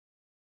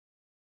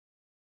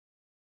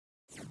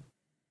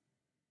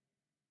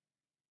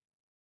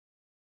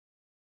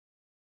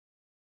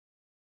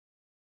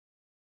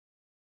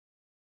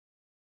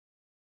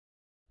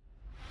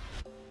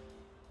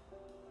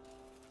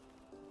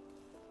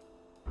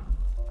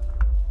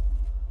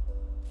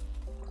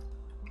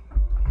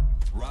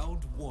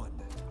Round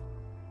one.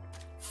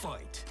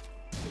 Fight.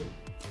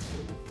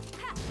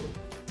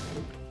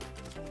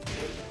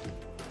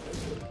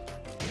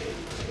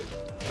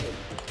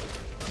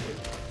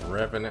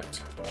 Repping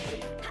it.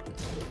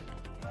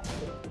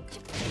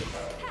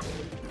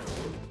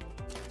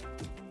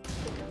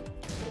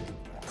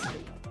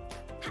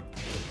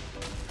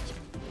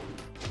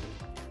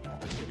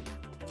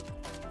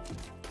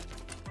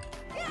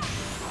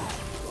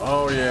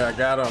 Oh yeah, I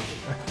got him.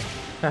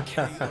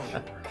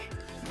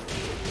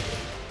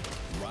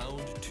 Round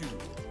two.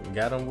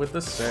 Got him with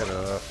the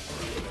setup.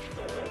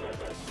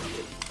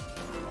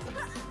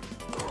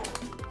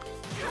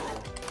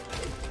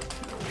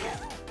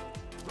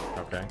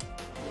 Okay.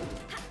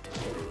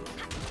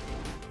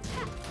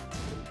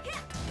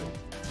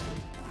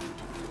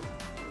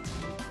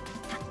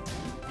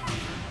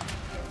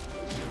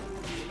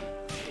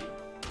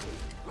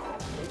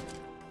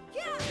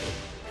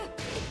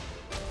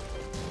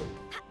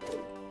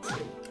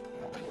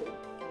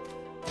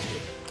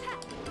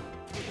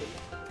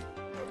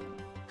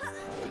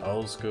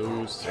 Old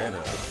school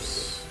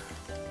setups.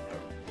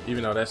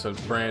 Even though that's a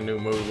brand new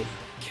move.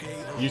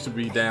 Used to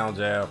be down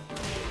jab.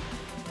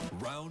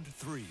 Round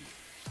three.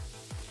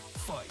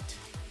 Fight.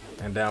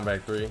 And down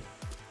back three.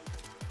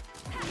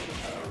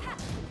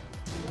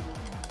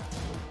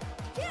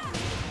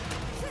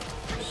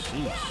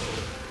 Sheesh.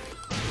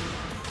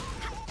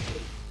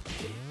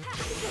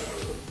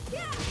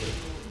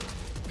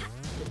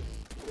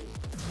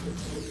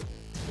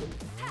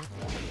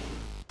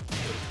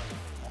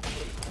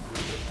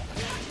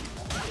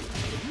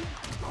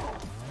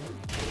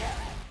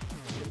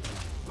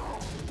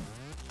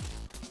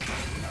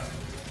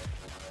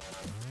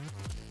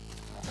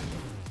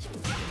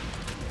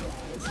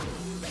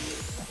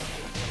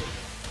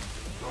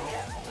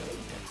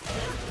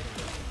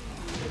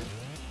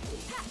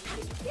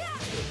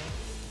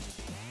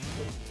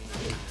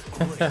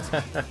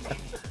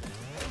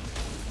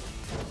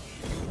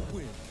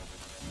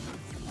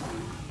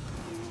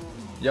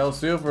 Yo,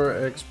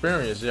 Silver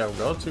Experience, yeah,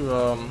 go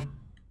to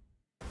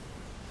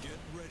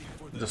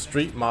the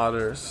Street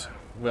Modders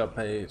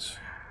webpage.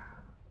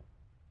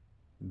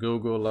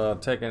 Google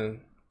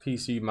Tekken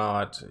PC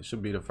mods. It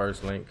should be the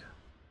first link.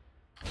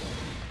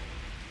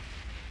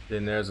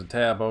 Then there's a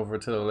tab over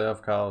to the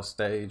left called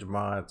Stage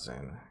Mods,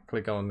 and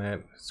click on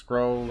that.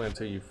 Scroll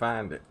until you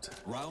find it.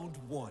 Round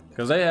one.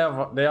 Because they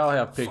all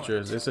have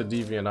pictures. It's a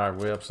DeviantArt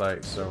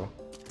website, so.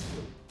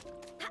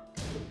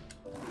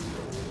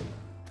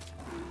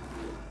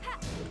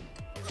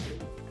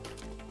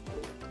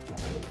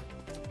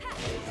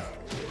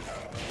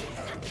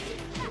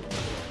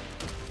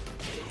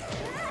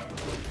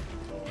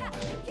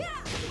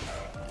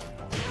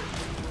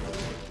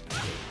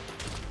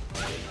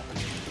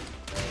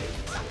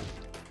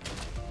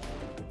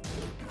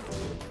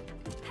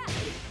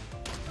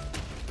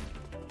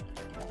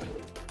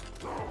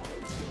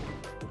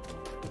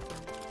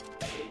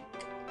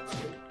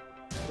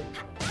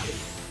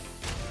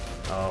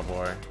 Oh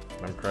boy,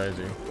 I'm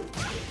crazy.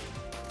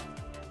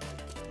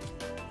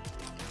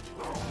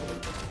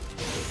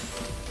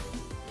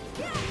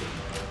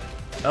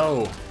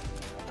 Oh!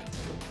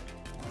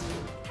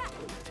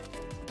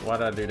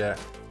 Why'd I do that?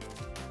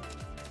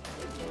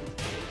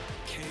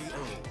 KO.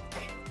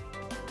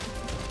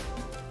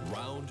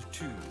 Round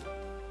two.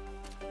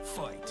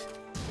 Fight.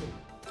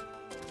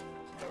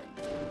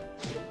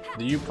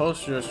 Do you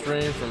post your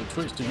stream from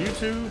Twitch to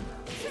YouTube?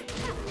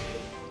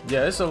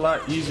 Yeah, it's a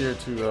lot easier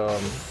to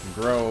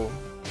grow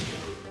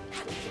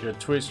your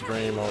Twitch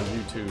stream on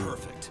YouTube.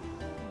 Perfect.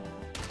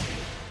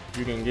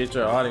 You can get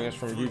your audience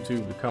from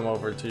YouTube to come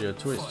over to your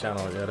Twitch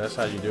channel. Yeah, that's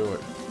how you do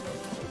it.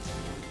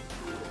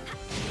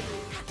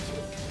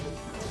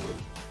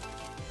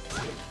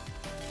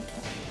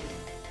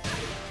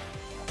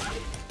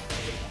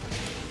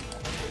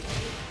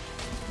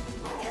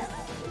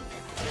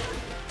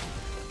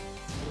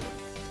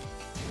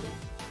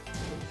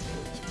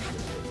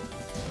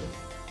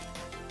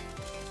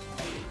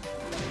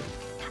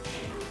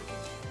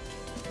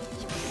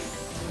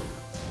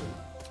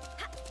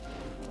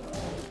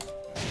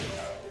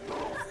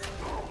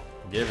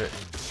 Give it.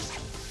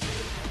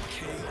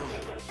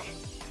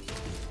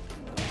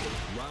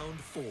 Round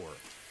four.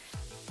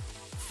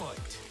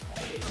 Fight.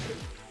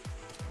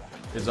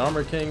 Is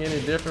Armor King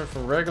any different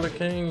from regular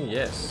King?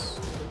 Yes.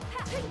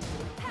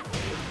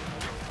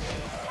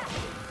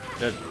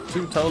 They're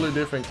two totally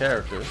different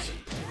characters.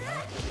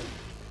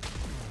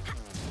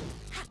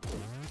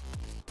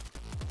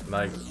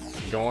 Like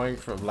going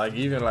from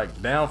even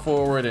down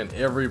forward, and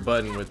every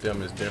button with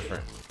them is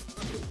different.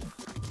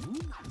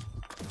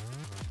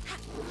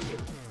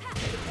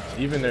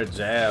 Even their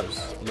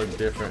jabs look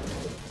different.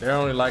 There are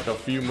only like a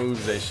few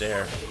moves they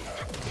share.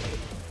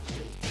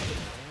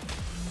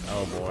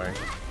 Oh boy.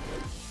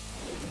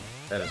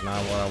 That is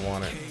not what I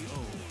wanted.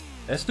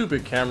 That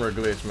stupid camera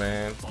glitch,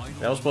 man.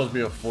 That was supposed to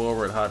be a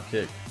forward hop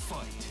kick.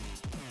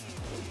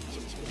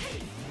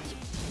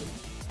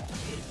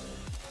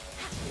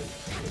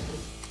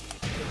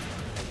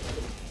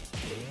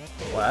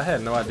 Well, I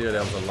had no idea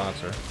that was a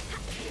launcher.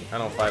 I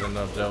don't fight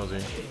enough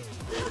Josie.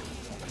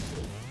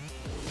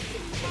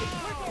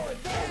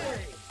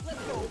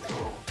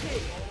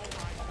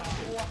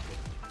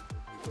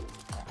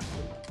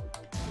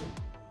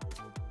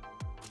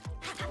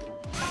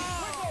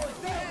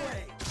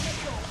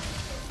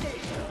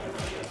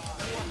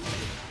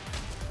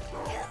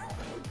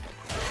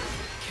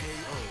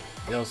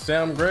 Yo,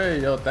 Sam Gray,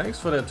 yo, thanks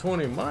for the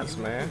 20 months,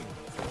 man.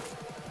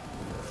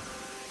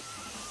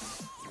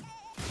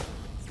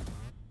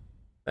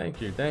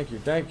 Thank you, thank you,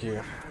 thank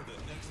you.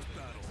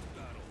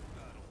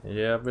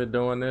 Yeah, I've been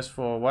doing this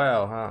for a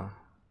while, huh?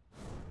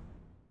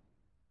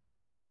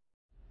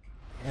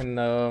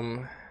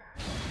 And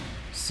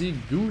C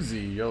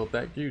Goozy, yo,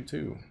 thank you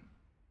too.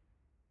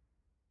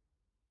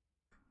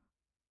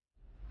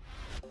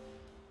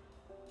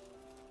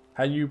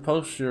 How you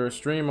post your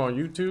stream on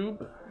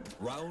YouTube?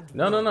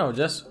 No,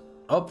 just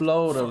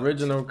upload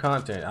original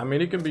content. I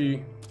mean, it can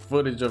be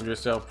footage of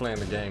yourself playing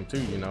the game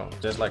too, you know,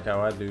 just like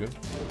how I do.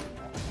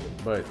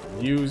 But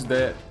use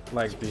that,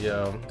 like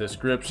the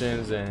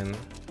descriptions and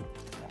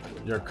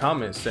your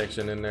comment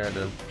section in there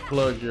to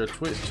plug your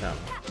Twitch channel.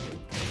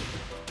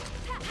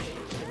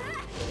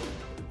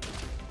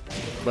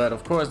 But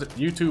of course,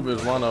 YouTube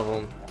is one of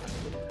them.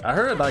 I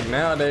heard like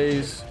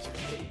nowadays,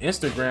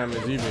 Instagram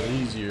is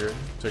even easier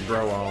to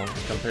grow on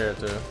compared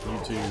to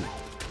YouTube.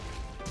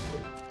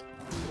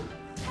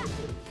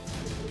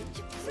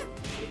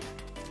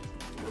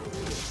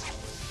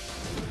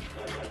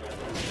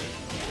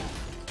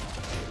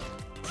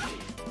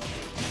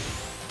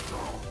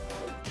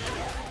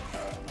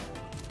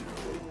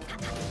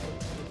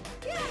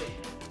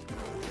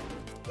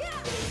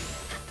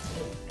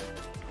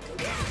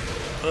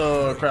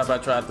 Oh crap, I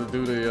tried to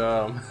do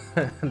the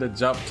the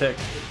jump tech.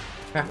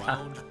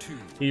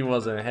 He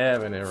wasn't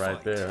having it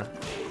right there.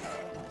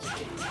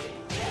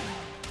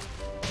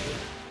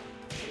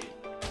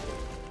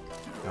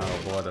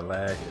 Oh boy, the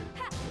lag.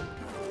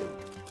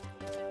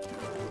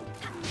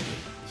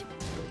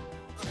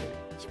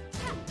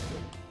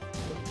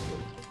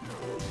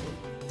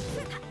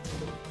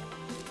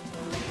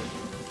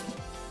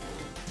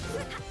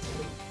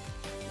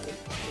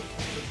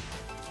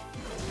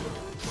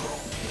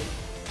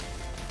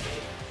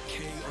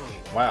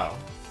 Wow.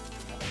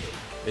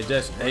 It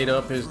just ate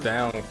up his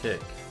down kick.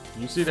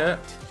 You see that?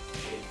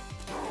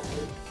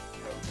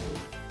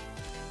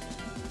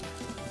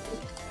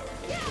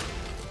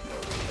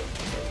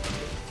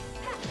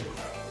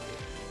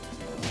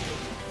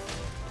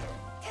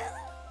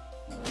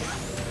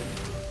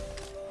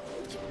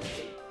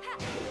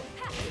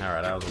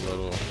 Alright, that was a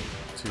little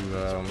too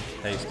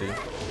hasty.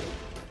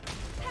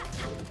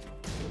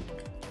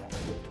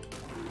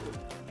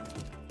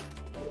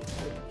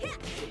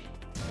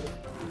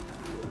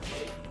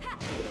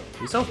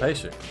 He's so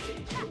patient.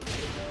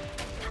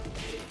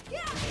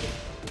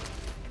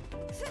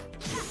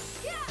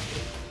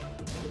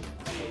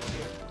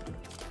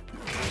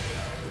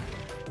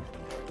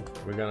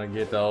 We're gonna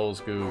get the old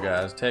school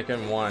guys.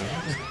 Tekken 1.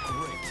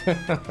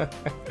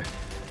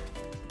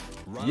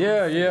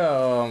 yeah.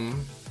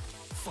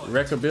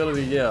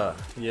 Wreckability,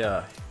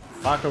 yeah.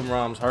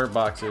 Fakumram's hurt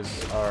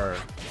boxes are.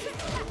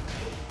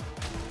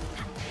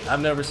 I've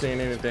never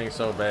seen anything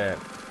so bad.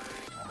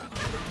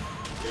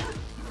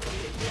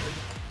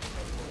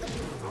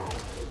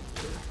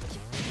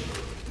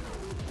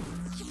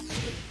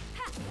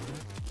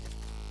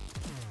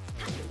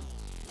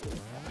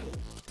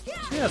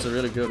 She has a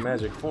really good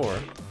Magic 4.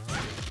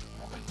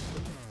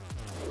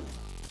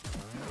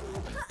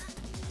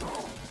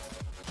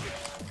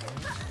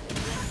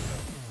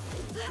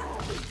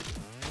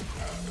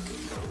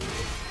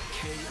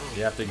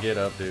 You have to get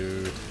up,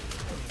 dude.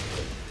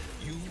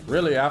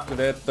 Really, after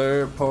that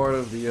third part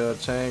of the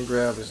chain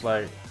grab, it's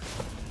like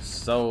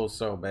so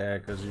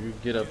bad because if you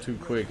get up too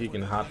quick, he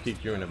can hop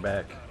kick you in the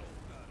back.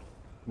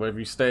 But if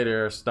you stay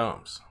there, it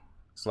stumps.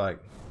 It's like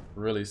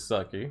really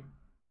sucky.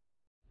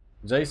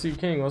 JC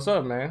King, what's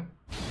up, man?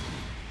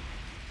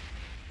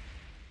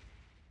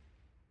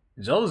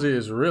 Josie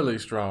is really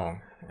strong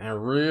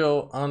and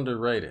real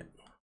underrated.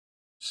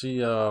 She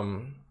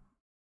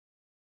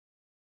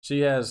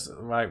has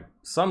like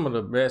some of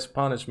the best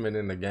punishment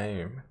in the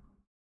game.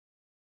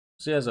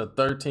 She has a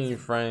 13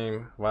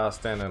 frame while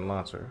standing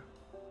launcher.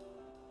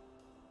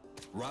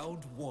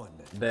 Round 1.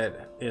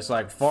 That is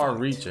like far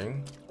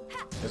reaching.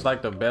 It's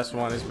like the best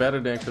one. It's better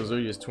than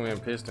Kazuya's twin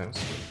pistons.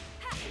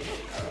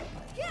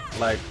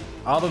 Like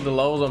all of the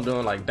lows I'm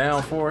doing, like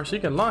down 4, she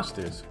can launch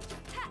this.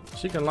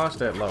 She can launch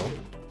that low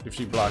if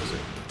she blocks it.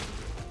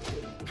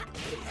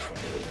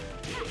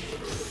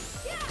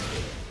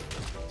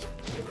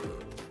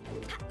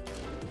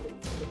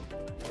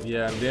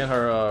 Yeah, and then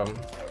her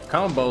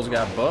combos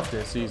got buffed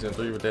in season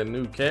 3 with that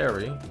new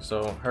carry,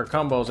 so her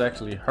combos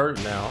actually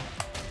hurt now.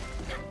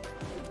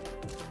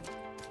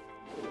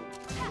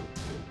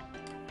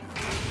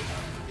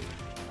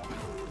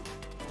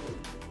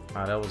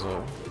 Ah, that was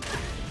a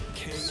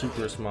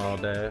super small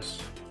dash.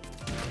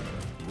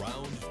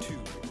 Round 2.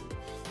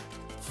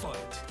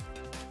 Fight.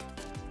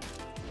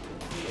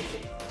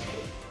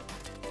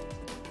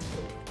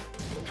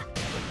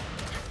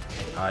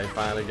 Ah, he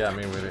finally got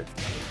me with it.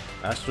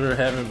 I sure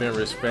haven't been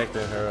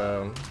respecting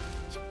her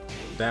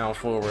down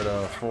forward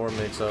 4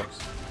 mix-ups.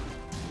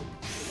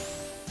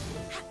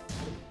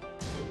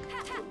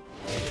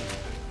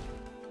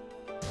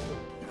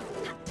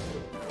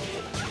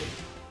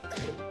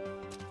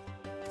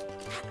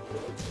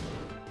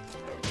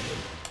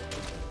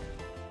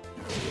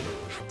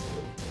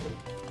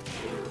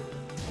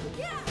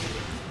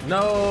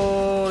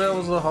 No, that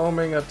was a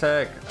homing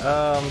attack.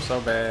 I'm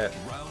so bad.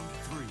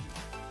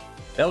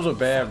 That was a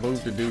bad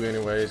move to do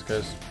anyways,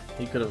 because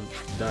he could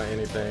have done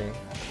anything.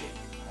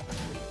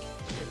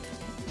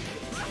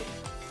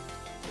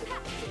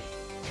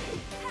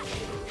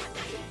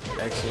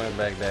 Excellent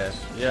backdash.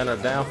 Yeah, and a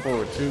down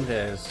forward 2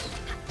 has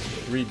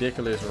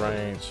ridiculous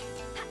range.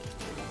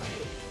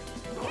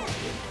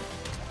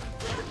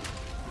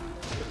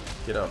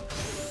 Get up.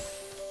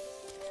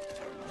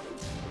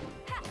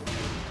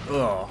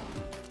 Ugh.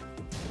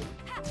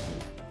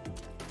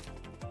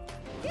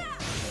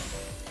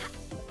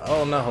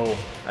 Oh no,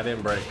 I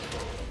didn't break.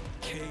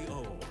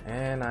 KO.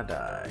 And I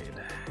died.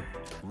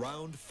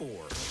 Round 4.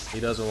 He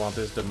doesn't want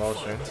this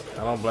demotion.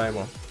 I don't blame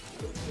him.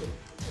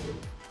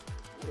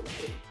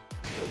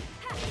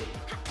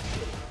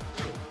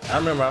 I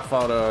remember I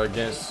fought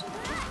against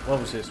what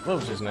was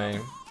his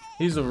name?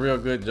 He's a real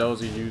good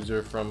Josie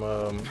user from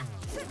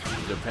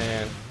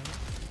Japan.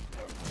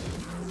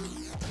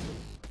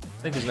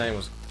 I think his name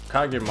was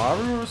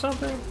Kagemaru or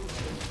something.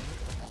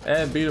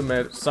 And beat him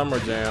at Summer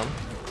Jam.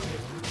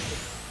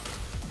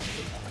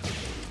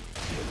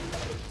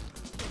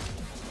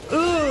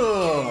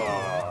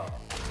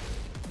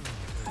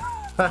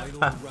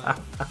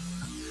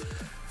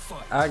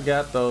 I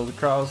got those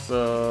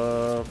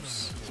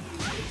cross-ups.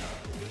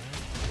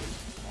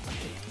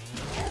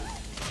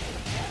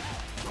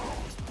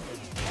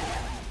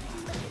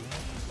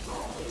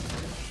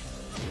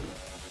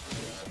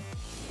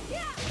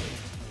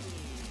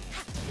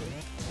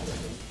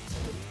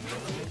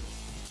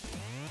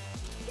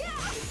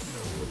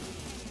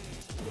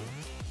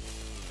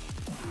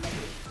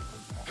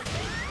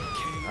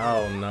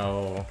 Oh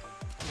no.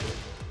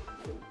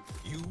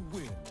 You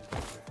win.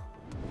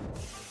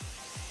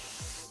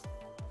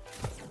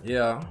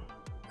 Yeah,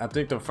 I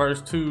think the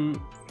first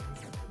 2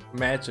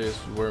 matches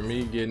were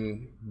me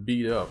getting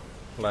beat up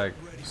like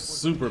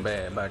super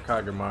bad by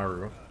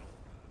Kagemaru.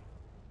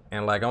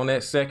 And like on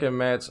that second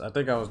match, I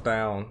think I was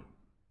down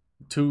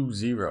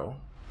 2-0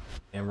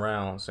 in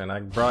rounds, and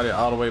I brought it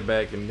all the way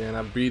back, and then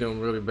I beat him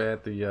really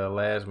bad the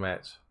last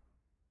match.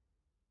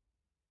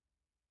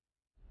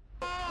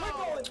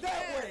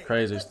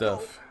 Crazy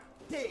stuff.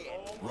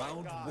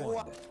 Round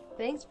 1.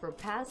 Thanks for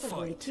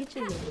passively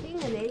teaching me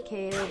King and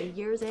aka the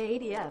year's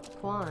ADF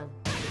Quan.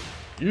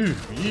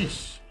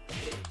 Yeesh.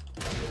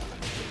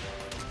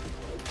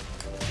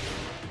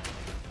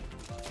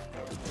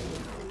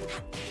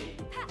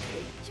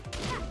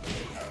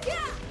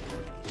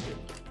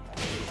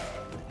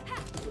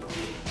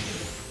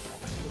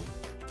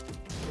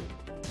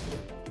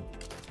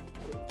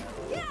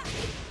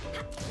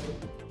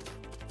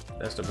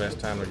 That's the best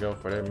time to go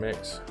for that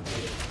mix.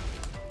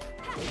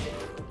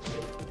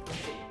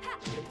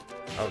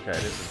 Okay,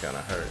 this is gonna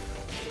hurt.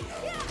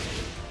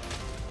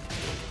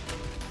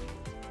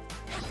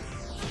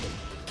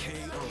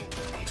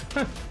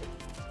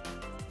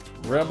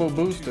 Rebel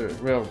Booster.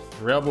 Well,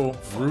 Rebel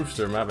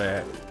Rooster, my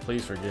bad.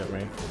 Please forgive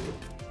me.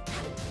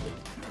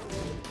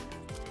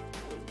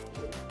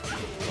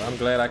 Well, I'm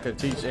glad I could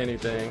teach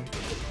anything.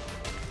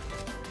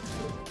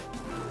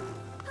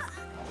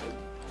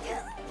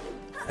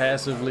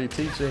 Passively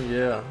teaching,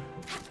 yeah.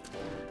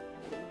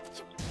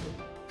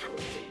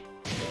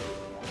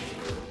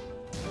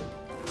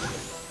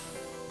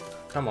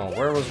 Come on,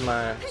 where was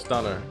my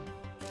stunner?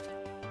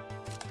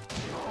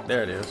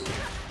 There it is.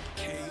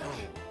 KO.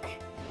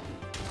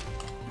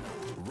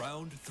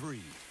 Round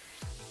 3.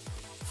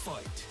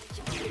 Fight.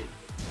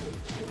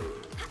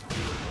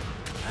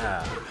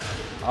 Ah,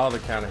 all the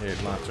counter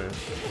hit launchers.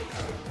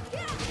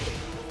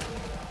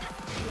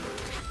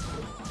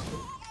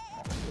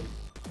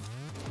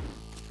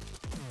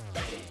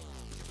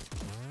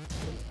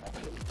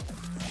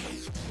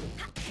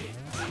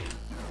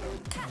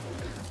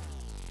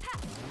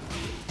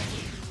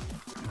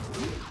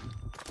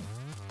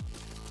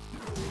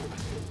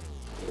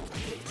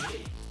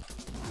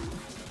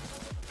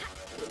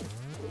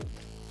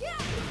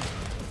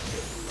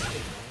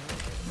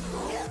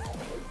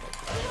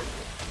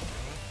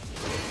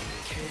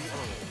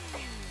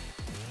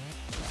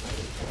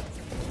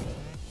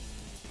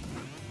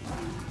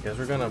 Guess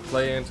we're gonna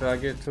play until I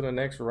get to the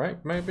next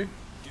rank, maybe.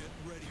 Get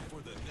ready for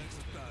the next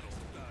battle.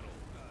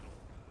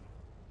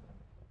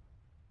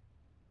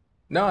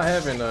 No, I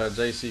haven't,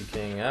 JC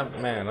King.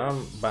 Man,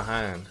 I'm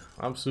behind.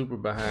 I'm super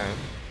behind.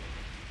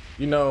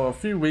 You know, a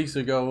few weeks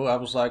ago, I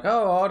was like,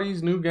 oh, all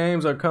these new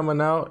games are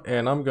coming out,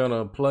 and I'm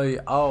gonna play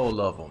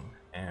all of them.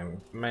 And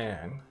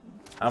man,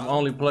 I've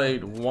only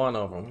played one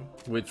of them,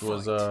 which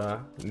was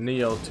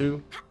Neo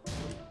 2.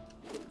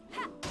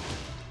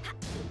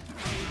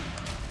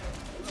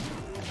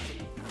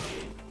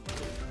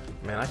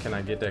 Man, I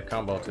cannot get that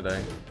combo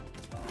today.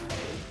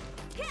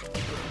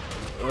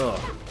 Ugh.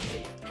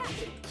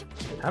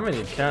 How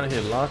many counter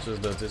hit launches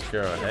does this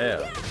girl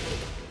have?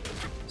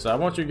 So I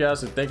want you guys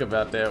to think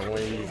about that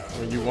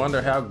when you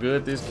wonder how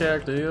good this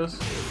character is.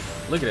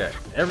 Look at that.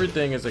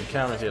 Everything is a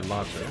counter hit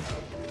launcher.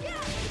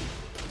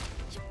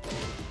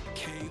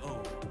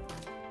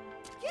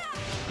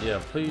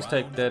 Yeah, please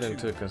take that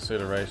into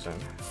consideration.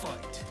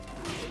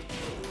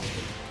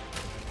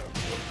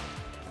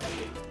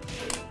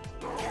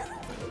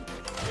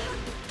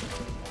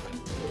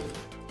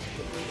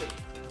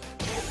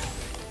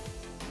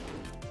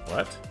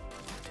 What?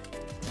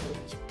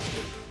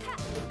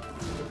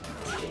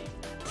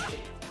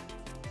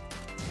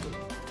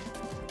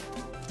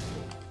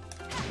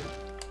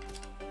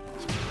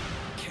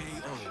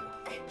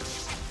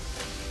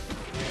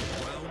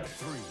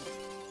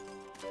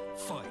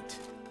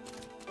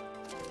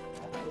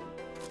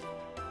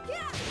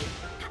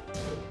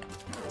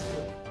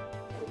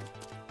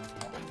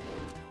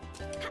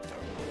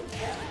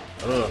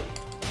 Ugh.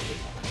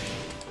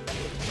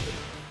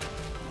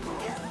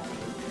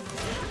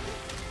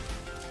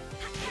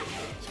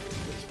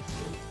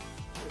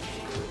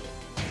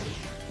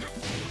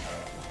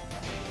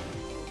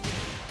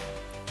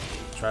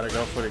 Try to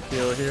go for the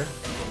kill here.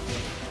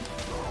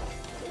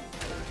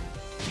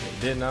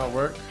 Did not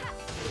work.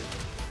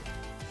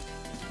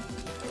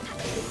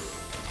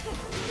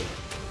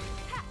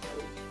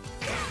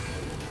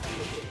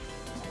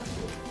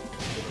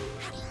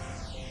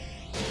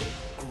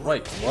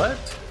 Wait,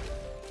 what?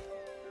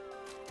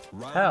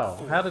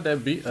 How? How did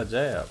that beat a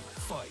jab?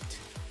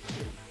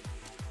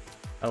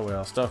 Oh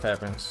well, stuff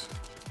happens.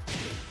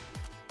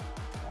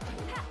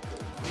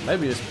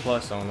 Maybe it's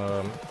plus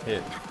on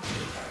hit.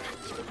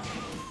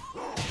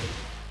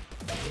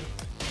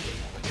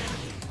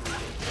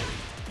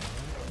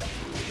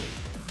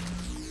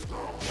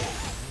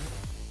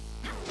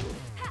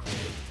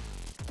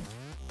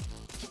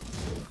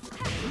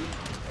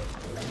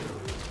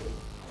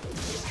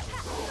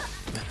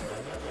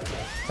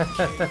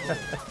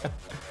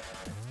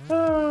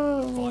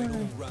 Oh,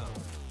 Final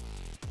round.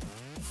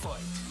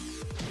 Fight.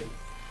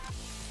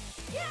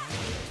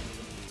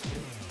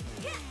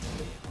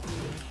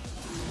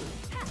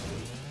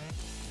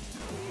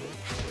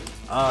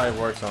 ah, it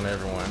works on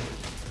everyone.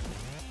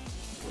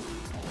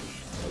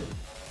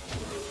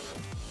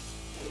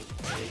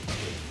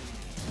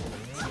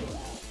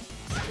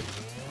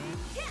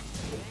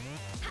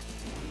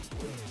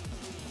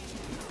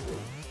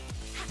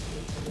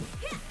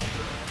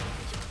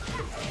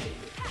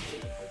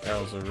 That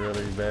was a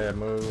really bad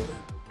move.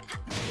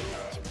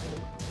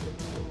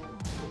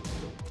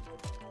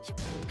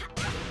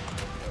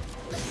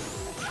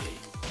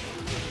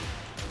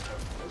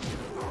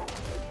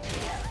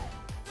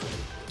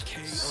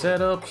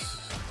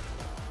 Setups,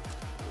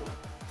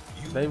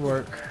 they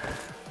work.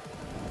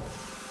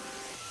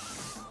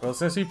 Well,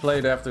 since he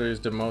played after his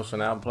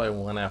demotion, I'll play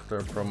one after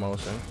a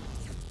promotion.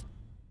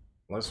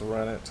 Let's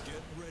run it.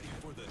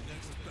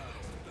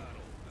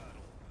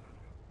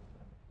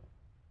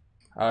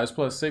 It's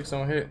 +6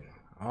 on hit.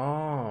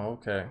 Oh,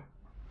 okay.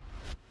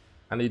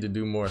 I need to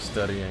do more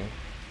studying.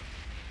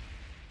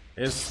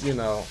 It's, you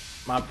know,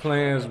 my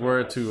plans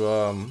were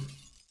to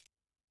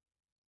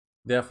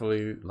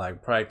definitely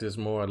like practice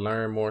more,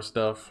 learn more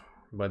stuff,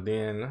 but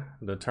then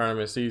the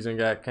tournament season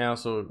got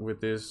canceled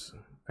with this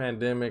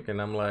pandemic,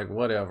 and I'm like,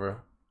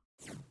 whatever.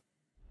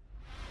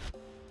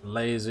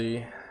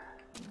 Lazy.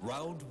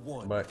 Round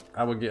one. But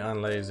I would get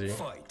unlazy.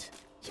 Fight.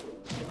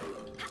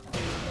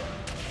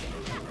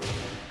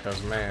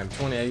 Cause man,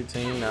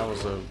 2018, I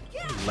was a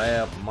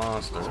lab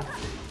monster.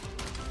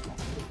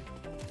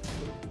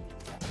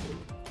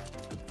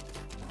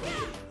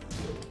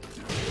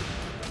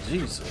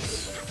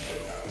 Jesus.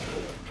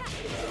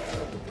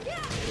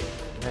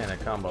 Man, that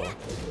combo.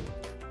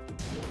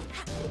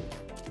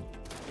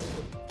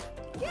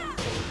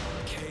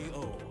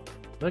 KO.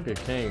 Look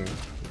at King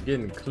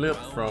getting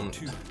clipped from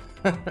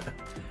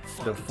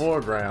the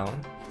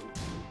foreground.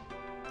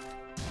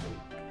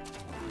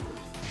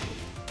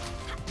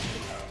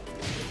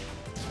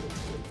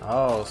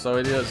 Oh, so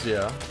it is,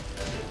 yeah.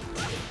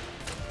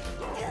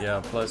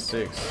 Yeah,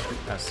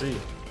 +6. I see.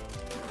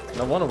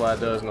 No wonder why it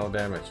does no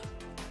damage.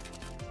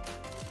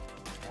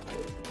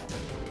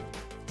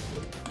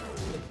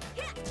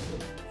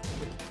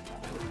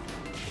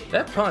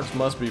 That punch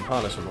must be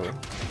punishable.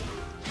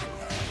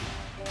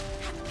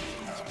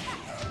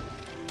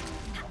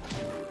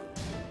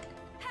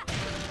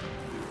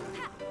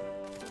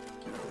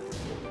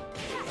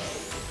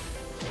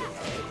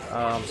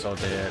 Oh, I'm so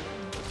dead.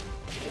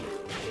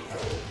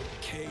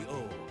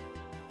 KO.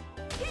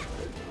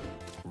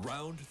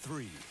 Round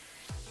 3.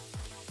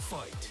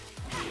 Fight.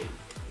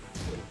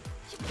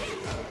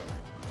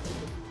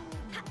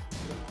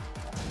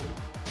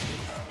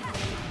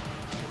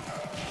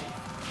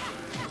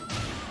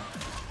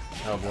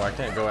 Oh boy, I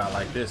can't go out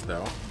like this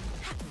though.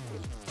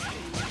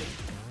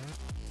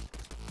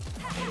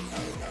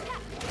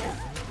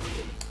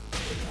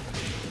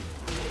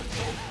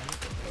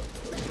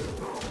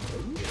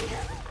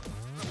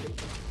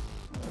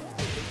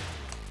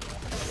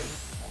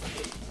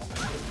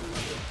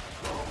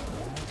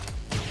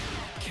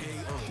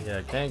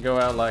 Yeah, can't go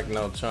out like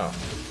no chump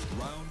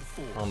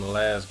on the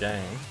last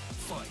game.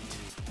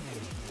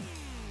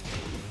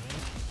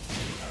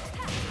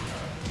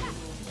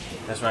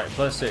 That's right,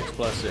 +6,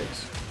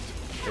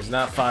 +6. It's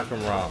not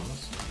Fakum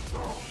Rams.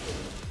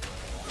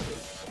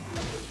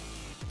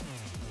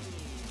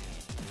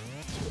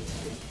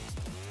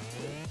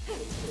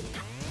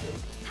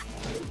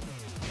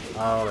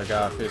 Oh, the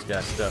godfish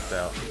got stuffed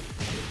out.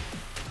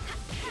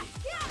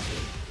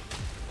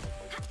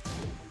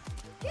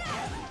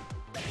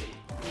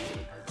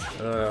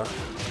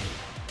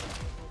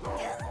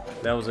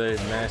 That was a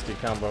nasty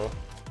combo.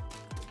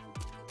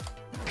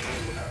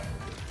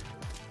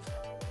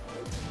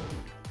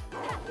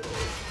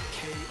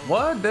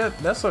 What?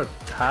 That's a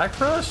high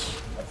crush?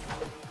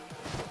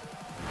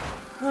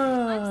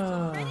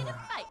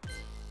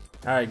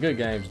 Alright, good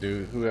games,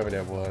 dude. Whoever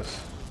that was.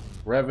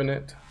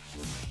 Revenant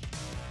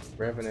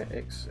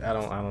X. I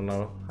don't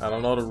know. I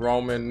don't know the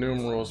Roman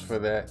numerals for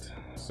that.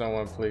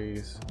 Someone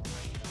please.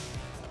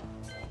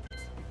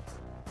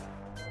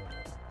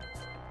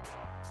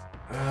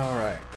 Alright.